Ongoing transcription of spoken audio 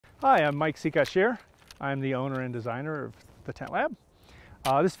Hi, I'm Mike Seacashier. I'm the owner and designer of the Tent Lab.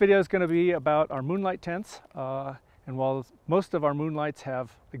 This video is going to be about our MoonLight tents. And while most of our MoonLights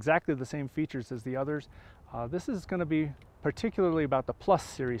have exactly the same features as the others, this is going to be particularly about the Plus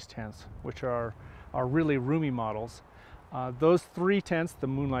series tents, which are really roomy models. Those three tents, the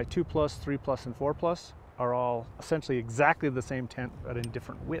MoonLight 2 Plus, 3 Plus, and 4 Plus, are all essentially exactly the same tent but in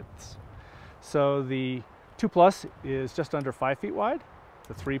different widths. So the 2 Plus is just under 5 feet wide.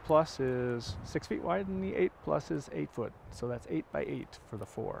 The 3 Plus is 6 feet wide, and the 8 Plus is 8 foot. So that's 8 by 8 for the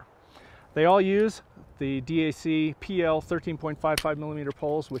 4. They all use the DAC PL 13.55 millimeter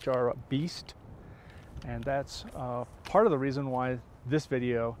poles, which are a beast. And that's part of the reason why this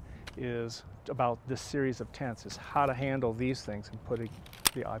video is about this series of tents, is how to handle these things and putting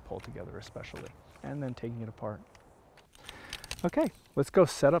the Eyepole together especially, and then taking it apart. Okay, let's go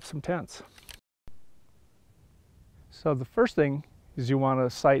set up some tents. So the first thing is you want a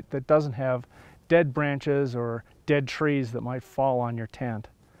site that doesn't have dead branches or dead trees that might fall on your tent.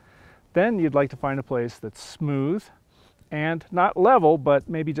 Then you'd like to find a place that's smooth and not level, but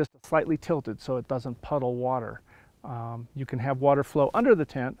maybe just slightly tilted so it doesn't puddle water. You can have water flow under the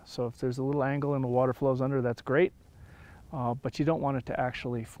tent, so if there's a little angle and the water flows under, that's great, but you don't want it to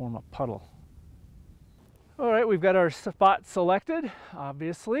actually form a puddle. All right, we've got our spot selected,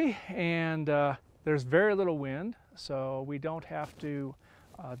 obviously, and there's very little wind, so we don't have to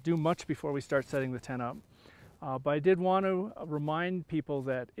do much before we start setting the tent up. But I did want to remind people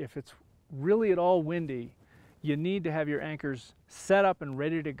that if it's really at all windy, you need to have your anchors set up and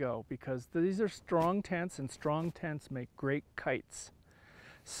ready to go, because these are strong tents, and strong tents make great kites.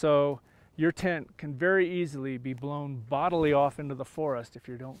 So your tent can very easily be blown bodily off into the forest if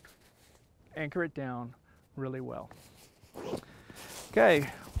you don't anchor it down really well. Okay,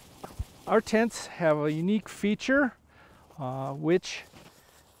 our tents have a unique feature which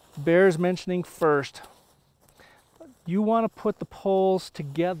bears mentioning first. You want to put the poles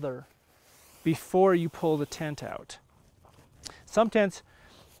together before you pull the tent out. Some tents,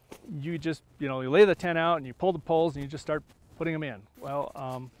 you just, you lay the tent out and you pull the poles and you just start putting them in.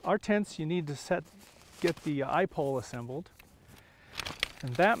 Well, our tents, you need to get the Eyepole assembled,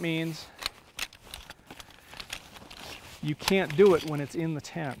 and that means you can't do it when it's in the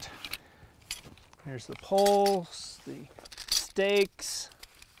tent. Here's the poles, the stakes.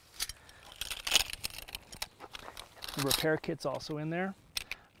 The repair kit's also in there.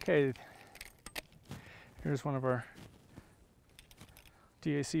 Okay, here's one of our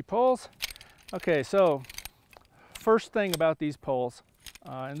DAC poles. Okay, so first thing about these poles,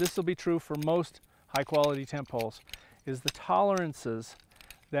 and this will be true for most high quality tent poles, is the tolerances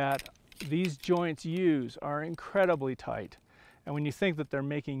that these joints use are incredibly tight. And when you think that they're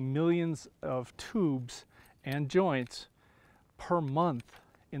making millions of tubes and joints per month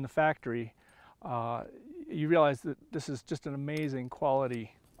in the factory, you realize that this is just an amazing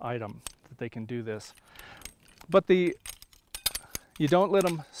quality item that they can do this. But you don't let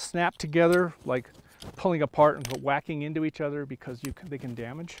them snap together like pulling apart and whacking into each other, because they can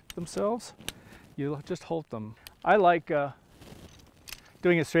damage themselves. You just hold them. I like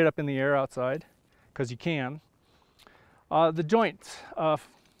doing it straight up in the air outside, because you can. The joints,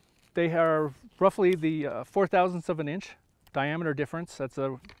 they are roughly the 4/1000ths of an inch diameter difference. That's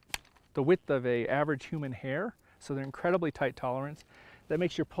the width of an average human hair, so they're incredibly tight tolerance. That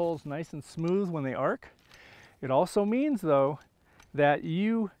makes your poles nice and smooth when they arc. It also means, though, that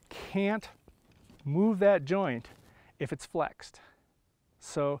you can't move that joint if it's flexed.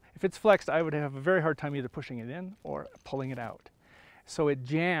 So if it's flexed, I would have a very hard time either pushing it in or pulling it out. So it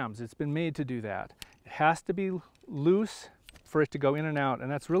jams. It's been made to do that. It has to be loose for it to go in and out,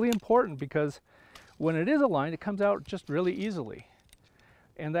 and that's really important, because when it is aligned, it comes out just really easily.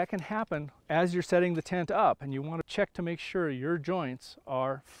 And that can happen as you're setting the tent up, and you want to check to make sure your joints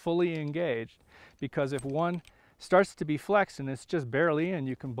are fully engaged, because if one starts to be flexed and it's just barely in,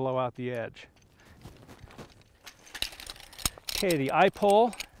 you can blow out the edge. Okay, the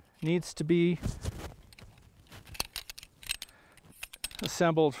Eyepole needs to be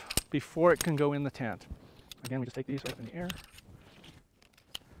assembled before it can go in the tent. Again, we just take these up in the air.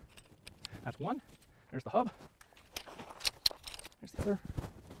 That's one. There's the hub. There's the other.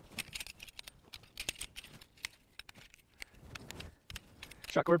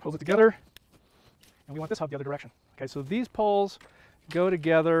 Shot cord pulls it together, and we want this hub the other direction. Okay, so these poles go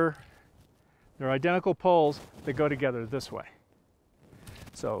together. They're identical poles that go together this way.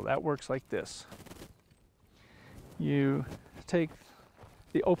 So that works like this. You take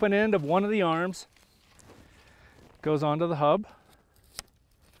the open end of one of the arms, goes onto the hub,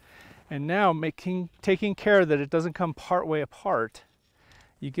 and now taking care that it doesn't come part way apart,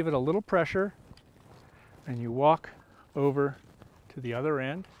 you give it a little pressure and you walk over to the other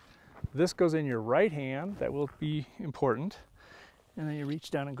end. This goes in your right hand, that will be important, and then you reach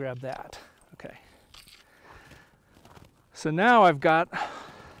down and grab that. Okay. So now I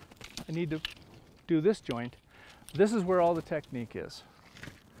need to do this joint. This is where all the technique is.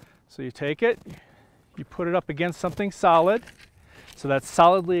 So you take it, you put it up against something solid, so that's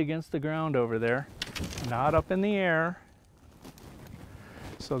solidly against the ground over there, not up in the air.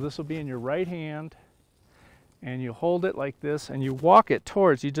 So this will be in your right hand, and you hold it like this, and you walk it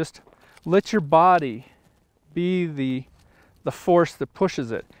towards, you just let your body be the force that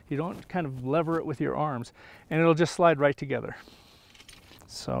pushes it. You don't kind of lever it with your arms, and it'll just slide right together.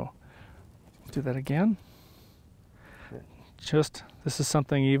 So do that again. This is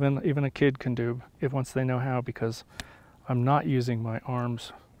something even a kid can do once they know how, because I'm not using my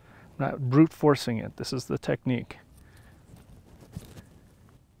arms, I'm not brute forcing it. This is the technique.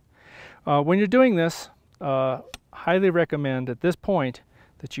 When you're doing this, highly recommend at this point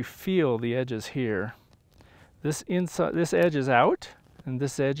that you feel the edges here. This edge is out and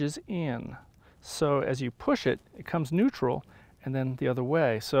this edge is in. So as you push it, it comes neutral and then the other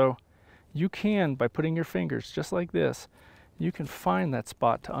way. So you can, by putting your fingers just like this, you can find that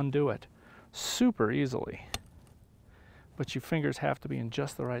spot to undo it super easily. But your fingers have to be in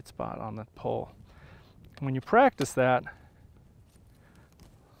just the right spot on the pole. When you practice that,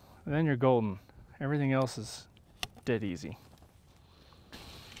 then you're golden. Everything else is dead easy.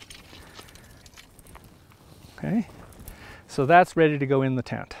 Okay, so that's ready to go in the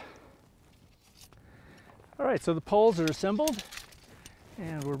tent. All right, so the poles are assembled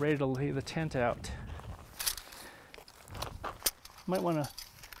and we're ready to lay the tent out. Might want to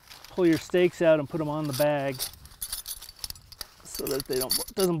pull your stakes out and put them on the bag so that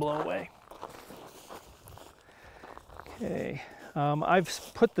doesn't blow away. Okay,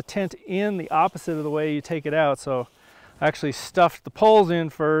 I've put the tent in the opposite of the way you take it out, so I actually stuffed the poles in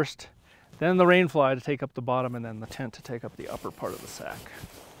first, then the rain fly to take up the bottom, and then the tent to take up the upper part of the sack.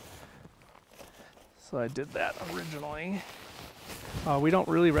 So I did that originally. We don't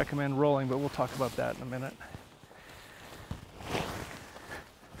really recommend rolling, but we'll talk about that in a minute.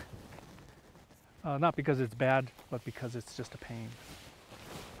 Not because it's bad, but because it's just a pain.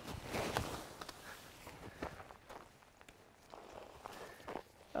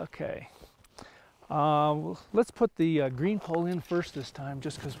 Okay, let's put the green pole in first this time,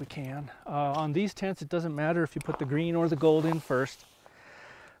 just because we can. On these tents, it doesn't matter if you put the green or the gold in first.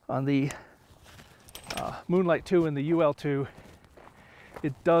 On the MoonLight 2 and the UL2,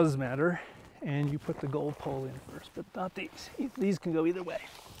 it does matter, and you put the gold pole in first, but not these. These can go either way.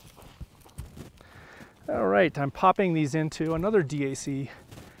 All right, I'm popping these into another DAC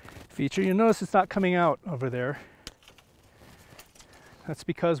feature. You notice it's not coming out over there. That's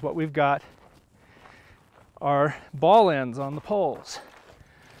because what we've got are ball ends on the poles.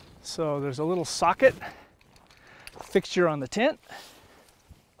 So there's a little socket fixture on the tent,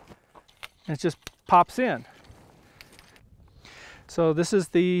 and it just pops in. So this is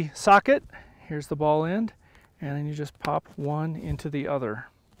the socket, here's the ball end, and then you just pop one into the other.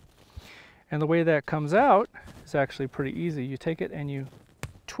 And the way that comes out is actually pretty easy. You take it and you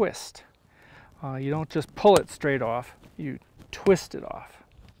twist. You don't just pull it straight off, you twist it off.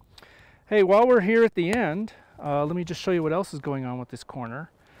 Hey, while we're here at the end, let me just show you what else is going on with this corner.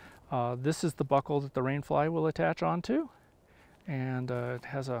 This is the buckle that the rain fly will attach onto, and it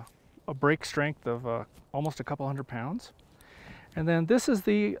has a brake strength of almost a couple hundred pounds. And then this is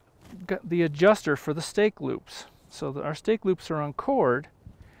the adjuster for the stake loops. So our stake loops are on cord,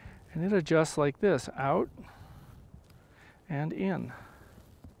 and it adjusts like this, out and in.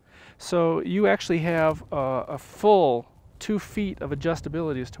 So you actually have a full 2 feet of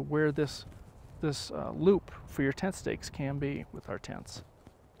adjustability as to where this loop for your tent stakes can be with our tents.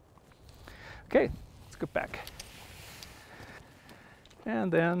 Okay, let's go back.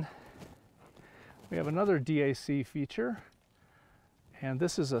 And then we have another DAC feature, and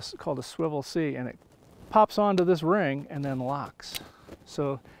this is called a swivel C, and it pops onto this ring and then locks.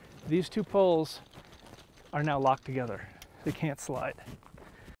 So these two poles are now locked together. They can't slide.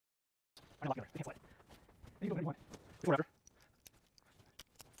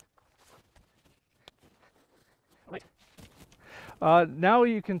 Now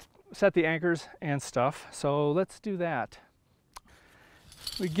you can set the anchors and stuff, so let's do that.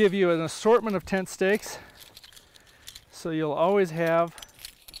 We give you an assortment of tent stakes, so you'll always have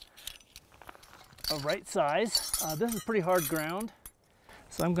a right size. This is pretty hard ground,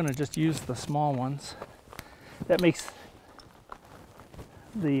 so I'm going to just use the small ones. That makes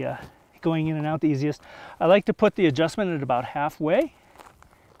the going in and out the easiest. I like to put the adjustment at about halfway,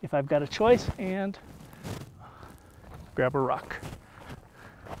 if I've got a choice, and grab a rock.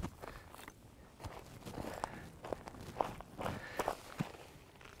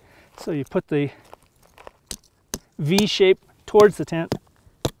 So you put the V shape towards the tent.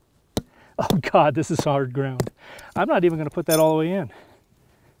 Oh God, this is hard ground. I'm not even going to put that all the way in.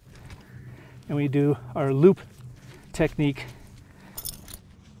 And we do our loop technique.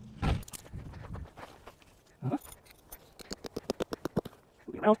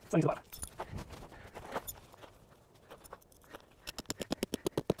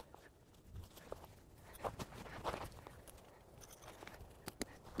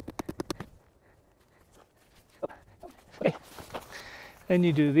 Okay. Then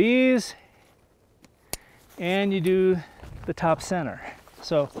you do these, and you do the top center.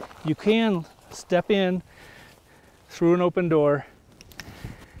 So you can step in through an open door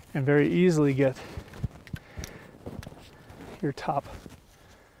and very easily get your top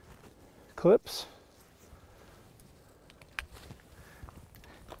clips.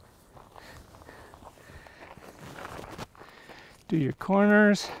 Do your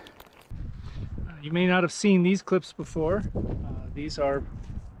corners. You may not have seen these clips before. These are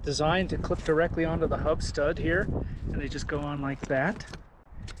designed to clip directly onto the hub stud here, and they just go on like that,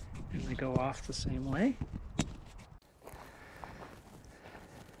 and they go off the same way.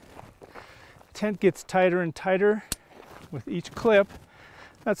 The tent gets tighter and tighter with each clip.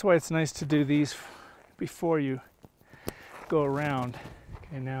 That's why it's nice to do these before you go around.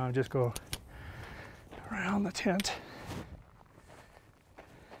 Okay, now I just go around the tent.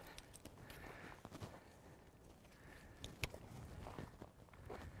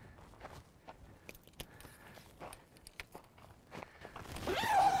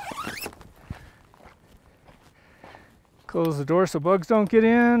 Close the door so bugs don't get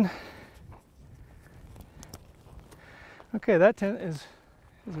in. Okay, that tent is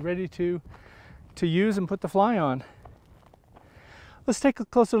ready to use and put the fly on. Let's take a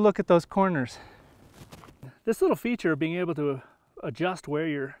closer look at those corners. This little feature of being able to adjust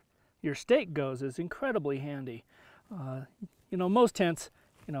where your stake goes is incredibly handy. You know, most tents,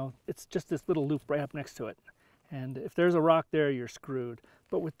 you know, it's just this little loop right up next to it. And if there's a rock there, you're screwed.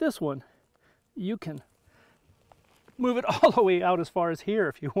 But with this one, you can move it all the way out as far as here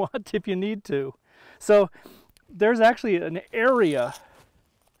if you want, if you need to. So there's actually an area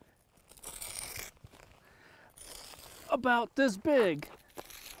about this big.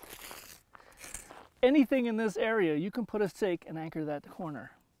 Anything in this area, you can put a stake and anchor that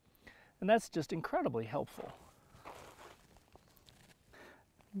corner. And that's just incredibly helpful.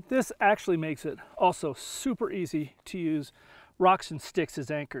 This actually makes it also super easy to use rocks and sticks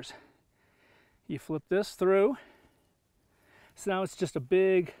as anchors. You flip this through. So now it's just a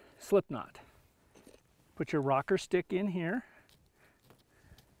big slip knot. Put your rocker stick in here,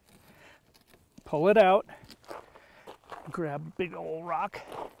 pull it out, grab a big old rock,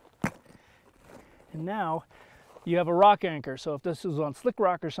 and now you have a rock anchor. So if this is on slick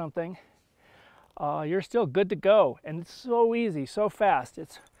rock or something, you're still good to go. And it's so easy, so fast.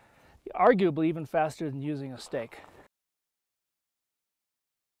 It's arguably even faster than using a stake.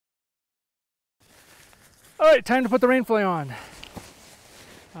 All right, time to put the rain fly on.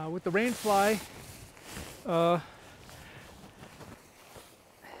 With the rain fly, it's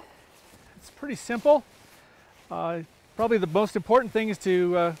pretty simple. Probably the most important thing is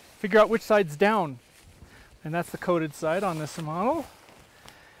to figure out which side's down. And that's the coated side on this model.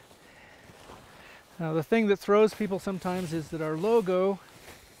 Now the thing that throws people sometimes is that our logo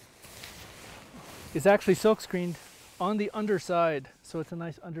is actually silkscreened on the underside. So it's a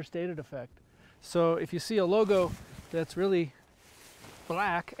nice understated effect. So if you see a logo that's really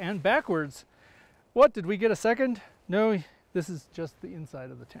black and backwards, what, did we get a second? No, this is just the inside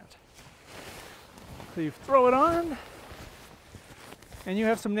of the tent. So you throw it on, and you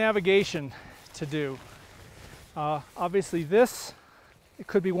have some navigation to do. Obviously this, it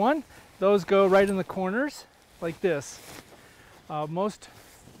could be one. Those go right in the corners, like this. Most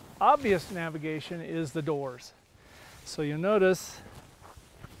obvious navigation is the doors. So you'll notice,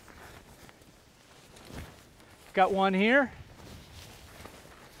 got one here,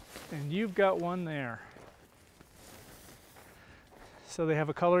 and you've got one there. So they have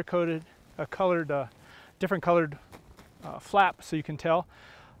a different colored flap, so you can tell.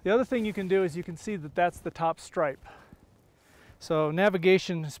 The other thing you can do is you can see that that's the top stripe. So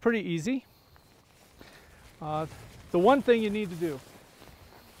navigation is pretty easy. The one thing you need to do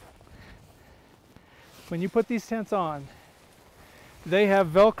when you put these tents on, they have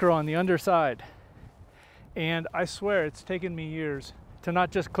Velcro on the underside. And I swear it's taken me years to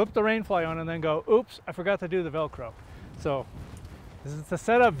not just clip the rain fly on and then go, oops, I forgot to do the Velcro. So This is the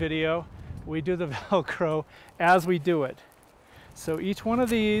setup video. We do the Velcro as we do it. So each one of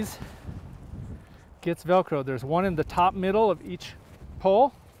these gets Velcro. There's one in the top middle of each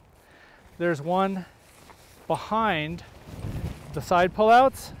pole. There's one behind the side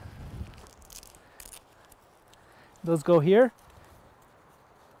pullouts. Those go here.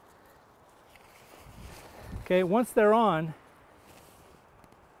 Okay, once they're on,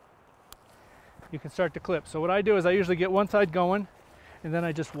 you can start to clip. So what I do is I usually get one side going, and then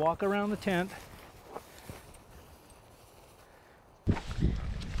I just walk around the tent. Take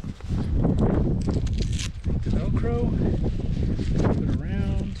the Velcro, move it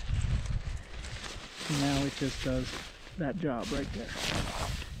around, and now it just does that job right there.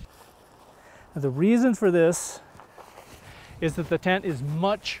 Now the reason for this is that the tent is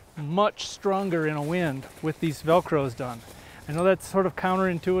much, much stronger in a wind with these Velcros done. I know that's sort of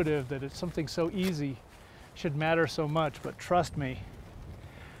counterintuitive, that it's something so easy should matter so much, but trust me,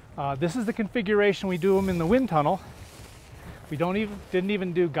 this is the configuration we do them in the wind tunnel. We didn't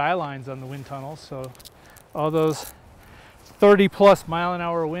even do guy lines on the wind tunnels, so all those 30+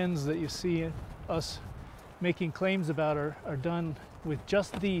 mile-an-hour winds that you see us making claims about are done with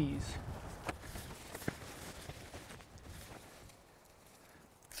just these.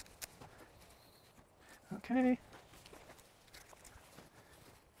 Okay.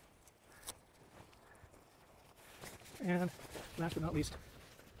 And last but not least,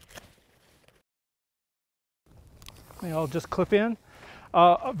 they all just clip in.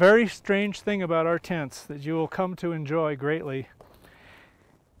 A very strange thing about our tents that you will come to enjoy greatly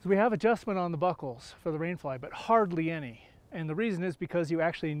is we have adjustment on the buckles for the rainfly, but hardly any. And the reason is because you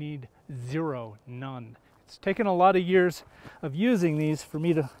actually need zero, none. It's taken a lot of years of using these for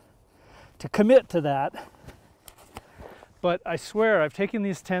me to commit to that. But I swear I've taken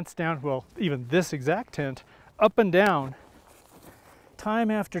these tents down, well, even this exact tent, up and down,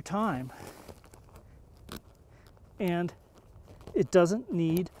 time after time, and it doesn't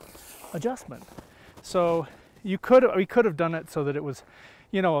need adjustment. So we could have done it so that it was,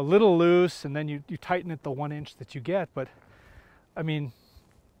 you know, a little loose, and then you tighten it the 1 inch that you get, but I mean,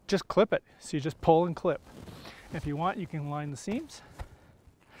 just clip it. So you just pull and clip. If you want, you can line the seams.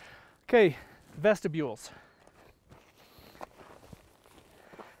 Okay, vestibules.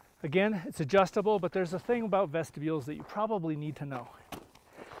 Again, it's adjustable, but there's a thing about vestibules that you probably need to know.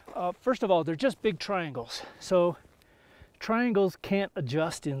 First of all, they're just big triangles. So triangles can't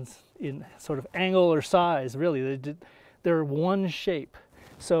adjust in sort of angle or size, really. They're one shape.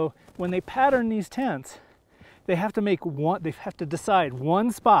 So when they pattern these tents, they have to decide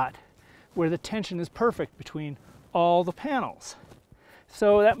one spot where the tension is perfect between all the panels.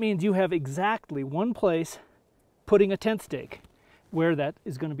 So that means you have exactly one place putting a tent stake where that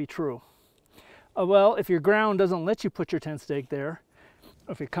is going to be true. Well, if your ground doesn't let you put your tent stake there,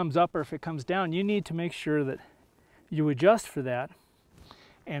 if it comes up or if it comes down, you need to make sure that you adjust for that,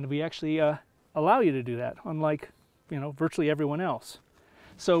 and we actually allow you to do that, unlike, you know, virtually everyone else.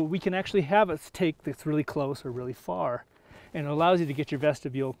 So we can actually have a stake that's really close or really far, and it allows you to get your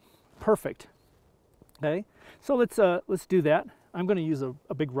vestibule perfect. Okay, so let's do that. I'm going to use a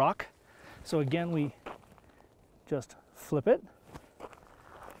big rock. So again, we just flip it.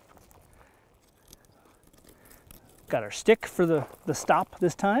 Got our stick for the stop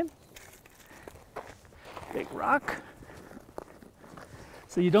this time. Big rock.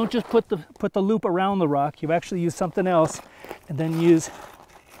 So you don't just put the loop around the rock, you actually use something else and then use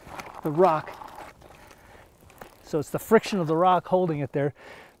the rock. So it's the friction of the rock holding it there.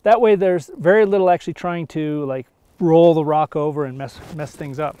 That way there's very little actually trying to like roll the rock over and mess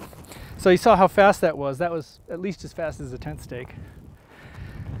things up. So you saw how fast that was. That was at least as fast as a tent stake.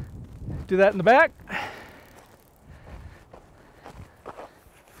 Do that in the back.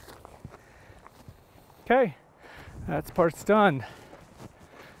 Okay, that part's done.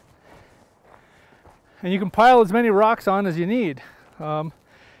 And you can pile as many rocks on as you need.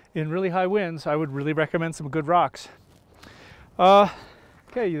 In really high winds, I would really recommend some good rocks.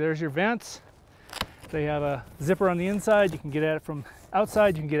 Okay, there's your vents. They have a zipper on the inside. You can get at it from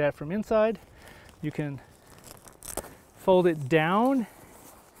outside, you can get at it from inside. You can fold it down.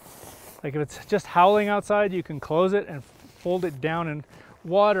 Like if it's just howling outside, you can close it and fold it down, and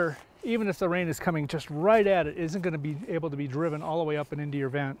water, even if the rain is coming just right at it, isn't going to be able to be driven all the way up and into your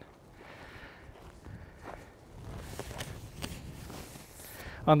vent.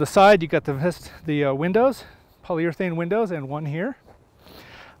 On the side, you got the windows, polyurethane windows, and one here.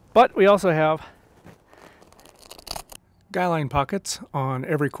 But we also have guiline pockets on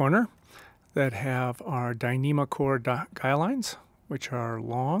every corner that have our Dyneema core guilines, which are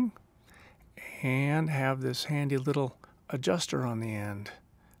long and have this handy little adjuster on the end,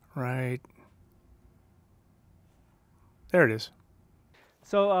 right? There it is.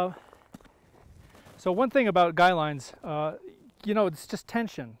 So, so one thing about guy lines, you know, it's just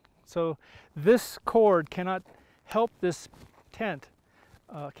tension. So this cord cannot help this tent,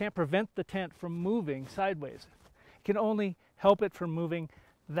 can't prevent the tent from moving sideways. It can only help it from moving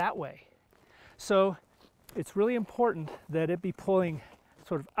that way. So it's really important that it be pulling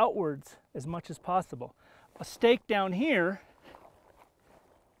sort of outwards as much as possible. A stake down here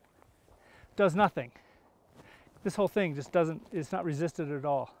does nothing. This whole thing just doesn't, it's not resisted at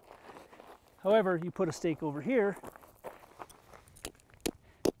all. However, you put a stake over here,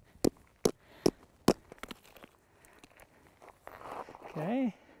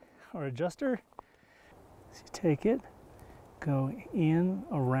 okay, or adjuster. So you take it, go in,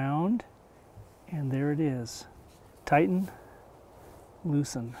 around, and there it is. Tighten,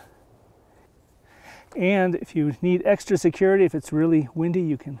 loosen. And if you need extra security, if it's really windy,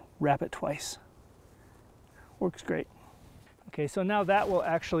 you can wrap it twice. Works great. Okay, so now that will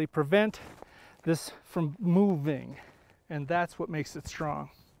actually prevent this from moving, and that's what makes it strong.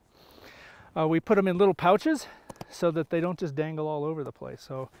 We put them in little pouches so that they don't just dangle all over the place.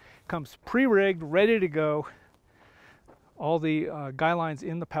 So it comes pre-rigged, ready to go. All the guy lines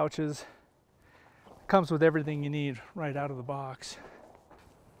in the pouches. Comes with everything you need right out of the box.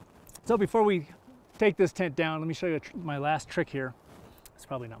 So before we take this tent down, let me show you my last trick here. It's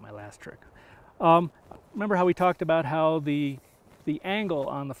probably not my last trick. Remember how we talked about how the angle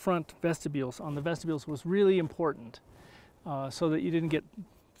on the front vestibules, was really important so that you didn't get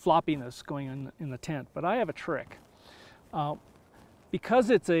floppiness going in the tent. But I have a trick. Because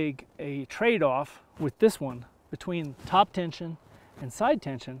it's a trade-off with this one between top tension and side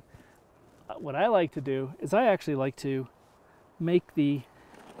tension, what I like to do is I actually like to make the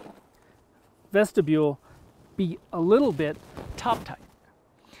vestibule be a little bit top tight.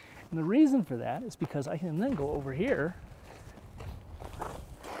 And the reason for that is because I can then go over here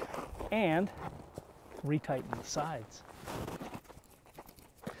and retighten the sides.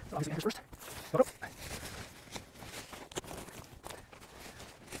 First.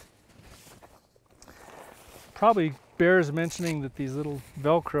 Probably bears mentioning that these little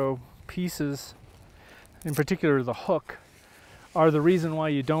Velcro pieces, in particular the hook, are the reason why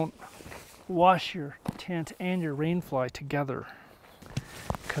you don't wash your tent and your rainfly together,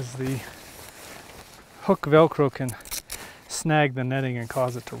 because the hook Velcro can snag the netting and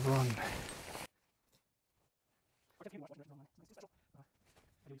cause it to run.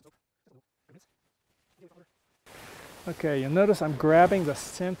 Okay, you'll notice I'm grabbing the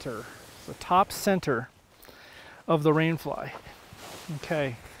center, the top center of the rainfly.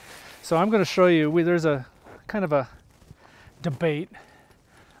 Okay, so I'm going to show you, there's a kind of a debate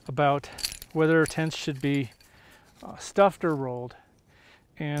about whether tents should be stuffed or rolled.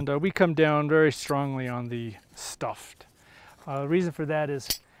 And we come down very strongly on the stuffed. The reason for that is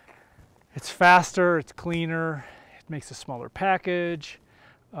it's faster, it's cleaner, it makes a smaller package.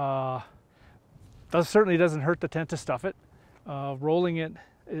 Certainly doesn't hurt the tent to stuff it. Rolling it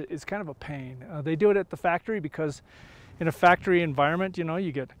is kind of a pain. They do it at the factory because in a factory environment, you know,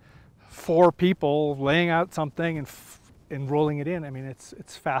 you get 4 people laying out something and rolling it in. I mean,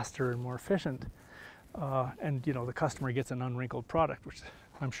 it's faster and more efficient. And you know, the customer gets an unwrinkled product, which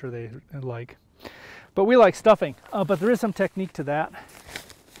I'm sure they like. But we like stuffing, but there is some technique to that.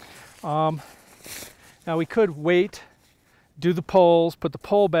 Now we could wait, do the poles, put the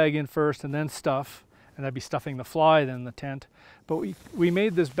pole bag in first and then stuff, and that'd be stuffing the fly then the tent. But we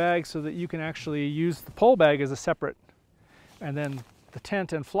made this bag so that you can actually use the pole bag as a separate, and then the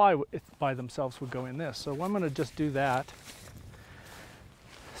tent and fly by themselves would go in this. So I'm going to just do that.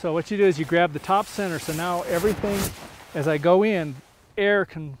 So what you do is you grab the top center, so now everything, as I go in, air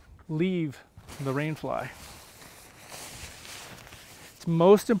can leave the rainfly. It's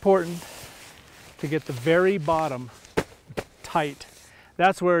most important to get the very bottom tight.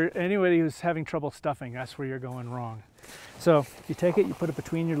 That's where anybody who's having trouble stuffing, that's where you're going wrong. So you take it, you put it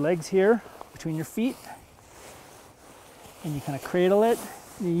between your legs here, between your feet, and you kind of cradle it.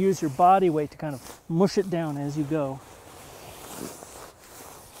 You use your body weight to kind of mush it down as you go.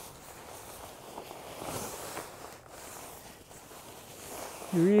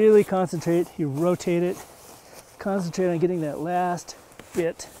 You really concentrate, you rotate it, concentrate on getting that last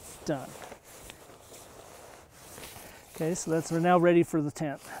bit done. Okay, so we're now ready for the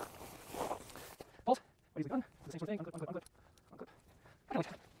tent. Pulse, what is it done? The same sort of thing, unclip.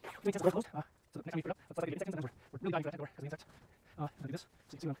 Next time we put it up, that's like a 8 seconds, and then we're really diving for that door, because the insects. I'm going to do this, so you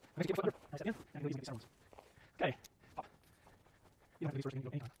can see them. I'm going to get your foot under, and I step in, and I'm going to use my sound ones. Okay, pop. You don't have to do this first, you can do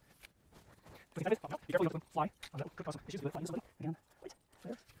it anytime. Be careful, you don't let them fly. That could cause some issues with finding somebody. Again, wait,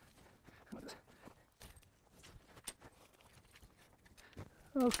 there. How about this?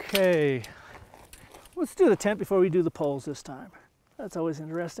 Okay, let's do the tent before we do the poles this time. That's always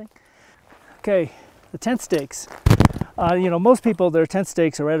interesting. Okay, the tent stakes. You know, most people, their tent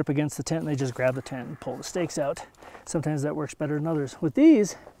stakes are right up against the tent and they just grab the tent and pull the stakes out. Sometimes that works better than others. With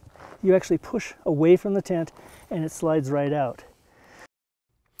these, you actually push away from the tent and it slides right out.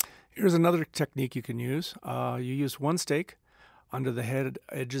 Here's another technique you can use. You use one stake under the head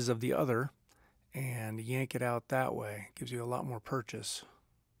edges of the other and yank it out that way. It gives you a lot more purchase.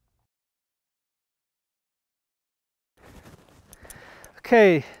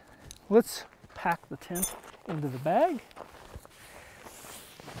 Okay, let's pack the tent into the bag.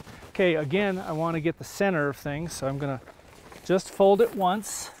 Okay, again, I want to get the center of things, so I'm going to just fold it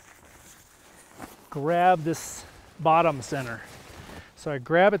once, grab this bottom center. So I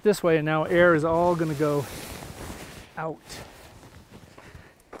grab it this way, and now air is all going to go out.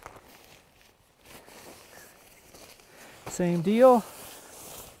 Same deal,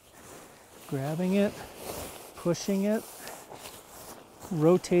 grabbing it, pushing it,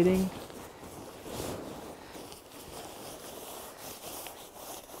 rotating.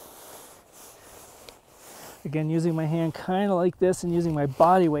 Again, using my hand kind of like this and using my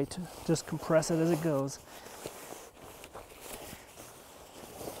body weight to just compress it as it goes.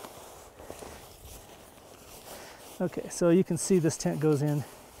 Okay, so you can see this tent goes in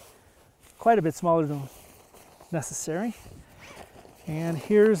quite a bit smaller than necessary. And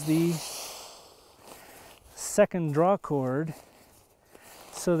here's the second draw cord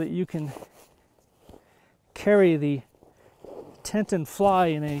so that you can carry the tent and fly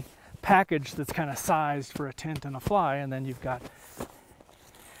in a package that's kind of sized for a tent and a fly, and then you've got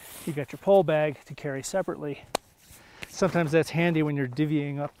your pole bag to carry separately. Sometimes that's handy when you're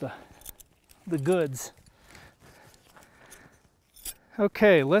divvying up the goods.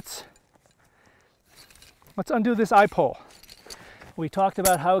 Okay, let's undo this eyepole. We talked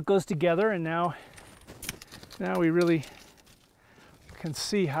about how it goes together, and now we really can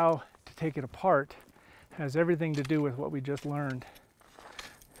see how to take it apart. It has everything to do with what we just learned.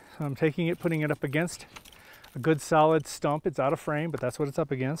 So I'm taking it, putting it up against a good solid stump. It's out of frame, but that's what it's up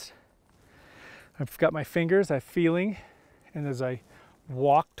against. I've got my fingers, I'm feeling, and as I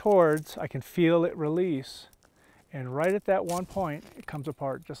walk towards, I can feel it release. And right at that one point, it comes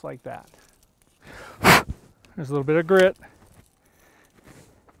apart just like that. There's a little bit of grit,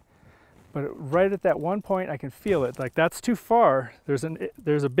 but right at that one point, I can feel it. Like that's too far. There's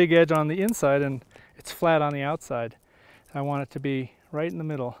a big edge on the inside and it's flat on the outside. I want it to be right in the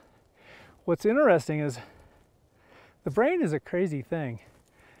middle. What's interesting is the brain is a crazy thing.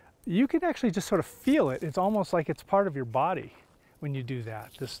 You can actually just sort of feel it. It's almost like it's part of your body when you do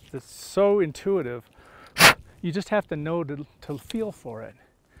that. This so intuitive. You just have to know to feel for it.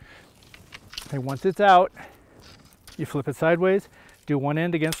 And once it's out, you flip it sideways, do one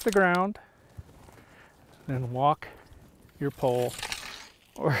end against the ground, then walk your pole,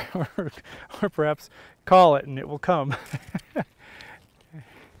 or perhaps call it and it will come.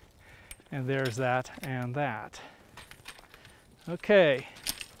 And there's that and that. Okay.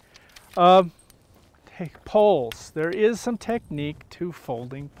 Take poles. There is some technique to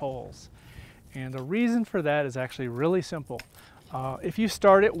folding poles. And the reason for that is actually really simple. If you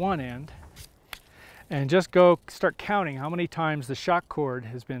start at one end and just start counting how many times the shock cord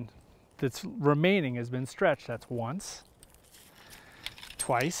that's remaining has been stretched. That's once,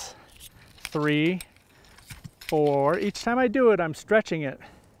 twice, 3, 4. Each time I do it, I'm stretching it.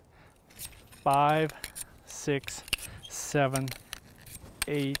 5, 6, 7,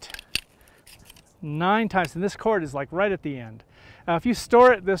 8, 9 times. And this cord is like right at the end. Now, if you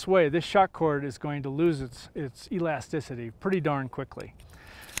store it this way, this shock cord is going to lose its elasticity pretty darn quickly.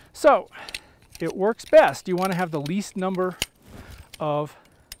 So it works best. You want to have the least number of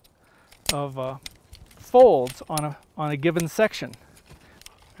folds on a given section,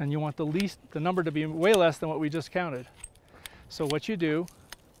 and you want the number to be way less than what we just counted. So what you do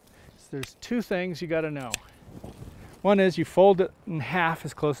is there's two things you got to know. One is you fold it in half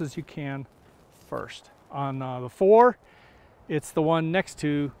as close as you can first. On the 4, it's the one next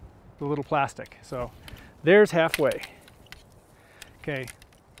to the little plastic. So there's halfway. Okay,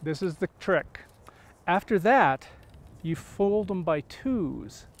 this is the trick. After that, you fold them by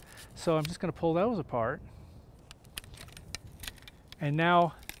 2s. So I'm just going to pull those apart. And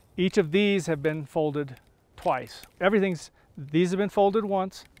now each of these have been folded twice. These have been folded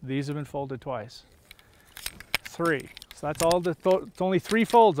once, these have been folded twice. 3. So that's all, it's only 3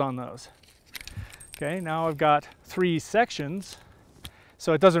 folds on those. Okay, now I've got 3 sections.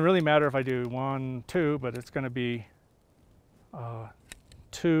 So it doesn't really matter if I do 1, 2, but it's going to be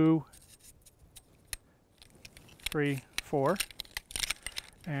 2, 3, 4.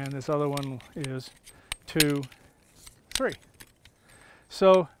 And this other one is 2, 3.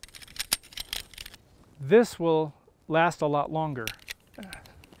 So this will last a lot longer.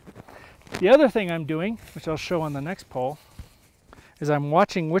 The other thing I'm doing, which I'll show on the next pole, is I'm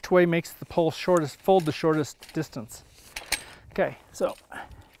watching which way makes the pole shortest, fold the shortest distance. Okay, so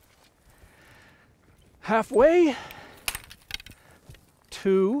halfway,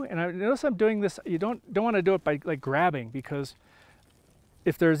 2, and I notice I'm doing this. You don't want to do it by like grabbing, because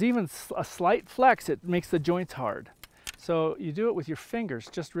if there's even a slight flex, it makes the joints hard. So you do it with your fingers,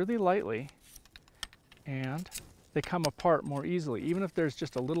 just really lightly, and they come apart more easily, even if there's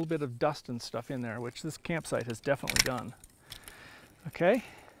just a little bit of dust and stuff in there, which this campsite has definitely done. Okay,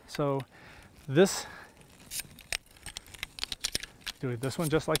 so do this one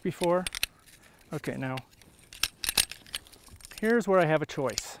just like before. Okay, now here's where I have a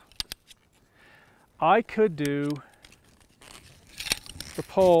choice. I could do the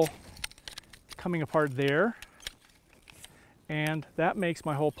pole coming apart there, and that makes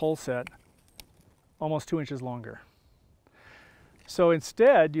my whole pole set almost 2 inches longer. So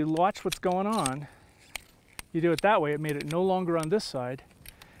instead, you watch what's going on. You do it that way. It made it no longer on this side,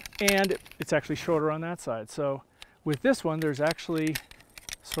 and it's actually shorter on that side. So with this one, there's actually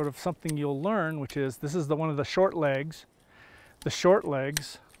sort of something you'll learn, which is this is one of the short legs. The short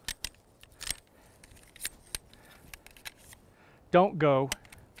legs don't go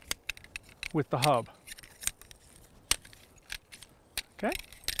with the hub. Okay?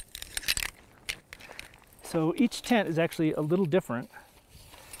 So each tent is actually a little different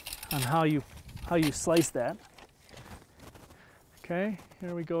on how you slice that. Okay,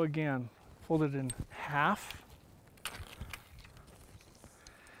 here we go again. Fold it in half.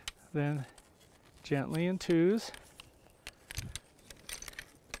 Then gently in 2s.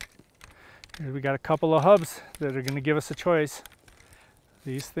 Here we got a couple of hubs that are going to give us a choice.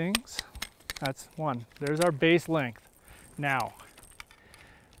 These things, that's 1. There's our base length. Now,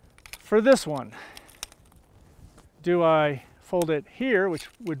 for this one, do I fold it here, which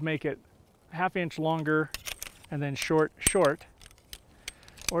would make it a ½ inch longer and then short,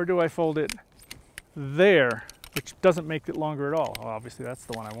 or do I fold it there, which doesn't make it longer at all? Well, obviously that's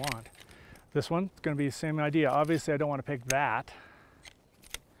the one I want. This one, it's going to be the same idea. Obviously I don't want to pick that,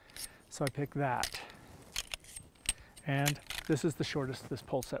 so I pick that. And this is the shortest this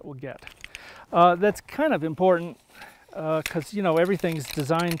pole set will get. That's kind of important because everything's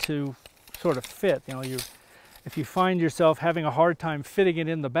designed to sort of fit. If you find yourself having a hard time fitting it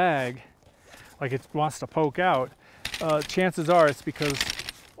in the bag, like it wants to poke out, chances are it's because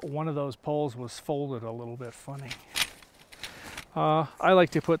one of those poles was folded a little bit funny. I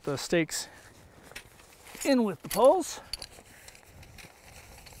like to put the stakes in with the poles,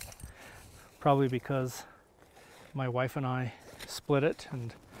 probably because my wife and I split it,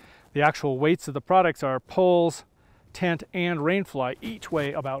 and the actual weights of the products are poles, tent, and rainfly each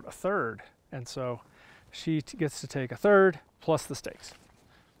weigh about 1/3, and so she gets to take 1/3 plus the stakes.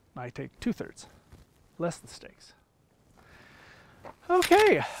 I take 2/3 less the stakes.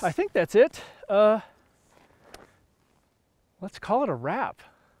 Okay, I think that's it. Let's call it a wrap.